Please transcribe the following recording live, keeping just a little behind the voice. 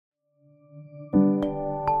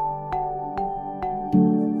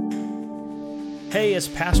Hey, it's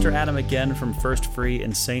Pastor Adam again from First Free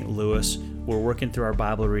in St. Louis. We're working through our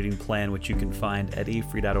Bible reading plan, which you can find at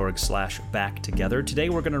efree.org/backtogether. Today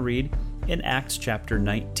we're going to read in Acts chapter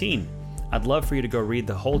 19. I'd love for you to go read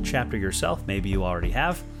the whole chapter yourself. Maybe you already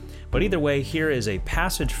have. But either way, here is a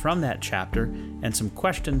passage from that chapter and some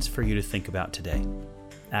questions for you to think about today.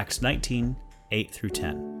 Acts 19, 8 through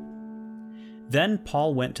 10. Then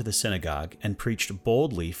Paul went to the synagogue and preached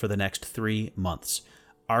boldly for the next 3 months,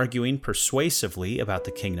 arguing persuasively about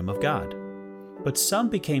the kingdom of God. But some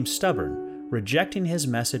became stubborn, rejecting his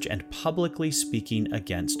message and publicly speaking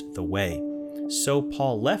against the way. So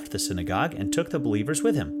Paul left the synagogue and took the believers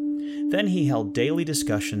with him. Then he held daily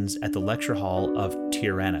discussions at the lecture hall of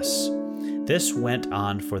Tyrannus. This went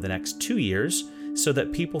on for the next 2 years, so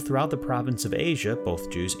that people throughout the province of Asia, both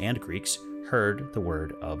Jews and Greeks, heard the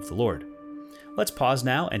word of the Lord. Let's pause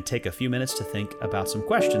now and take a few minutes to think about some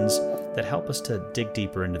questions that help us to dig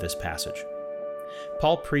deeper into this passage.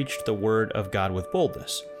 Paul preached the word of God with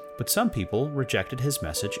boldness, but some people rejected his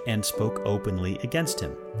message and spoke openly against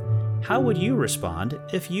him. How would you respond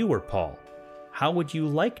if you were Paul? How would you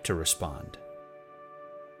like to respond?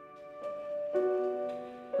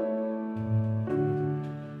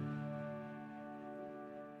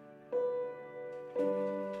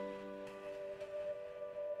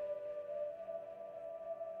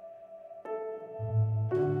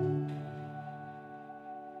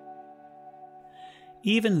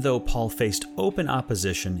 Even though Paul faced open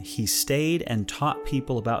opposition, he stayed and taught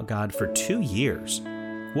people about God for 2 years.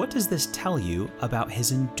 What does this tell you about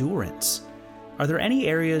his endurance? Are there any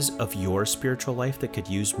areas of your spiritual life that could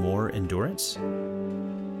use more endurance?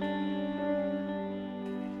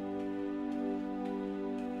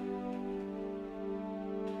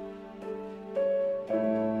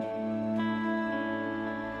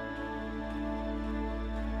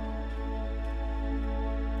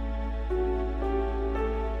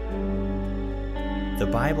 The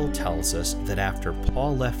Bible tells us that after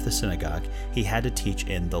Paul left the synagogue, he had to teach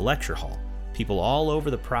in the lecture hall. People all over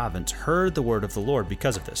the province heard the word of the Lord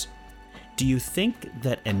because of this. Do you think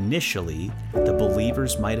that initially the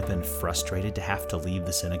believers might have been frustrated to have to leave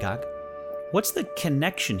the synagogue? What's the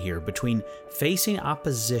connection here between facing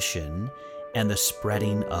opposition and the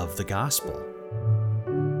spreading of the gospel?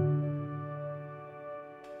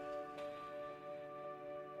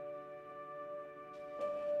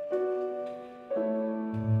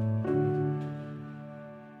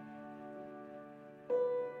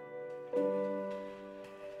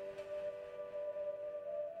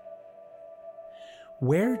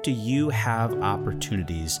 Where do you have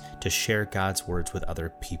opportunities to share God's words with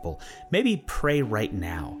other people? Maybe pray right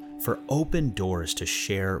now for open doors to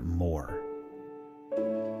share more.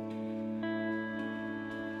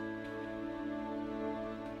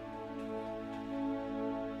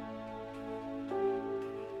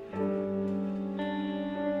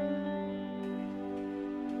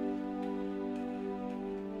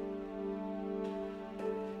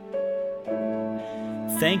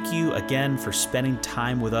 Thank you again for spending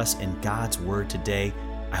time with us in God's Word today.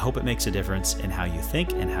 I hope it makes a difference in how you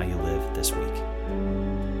think and how you live this week.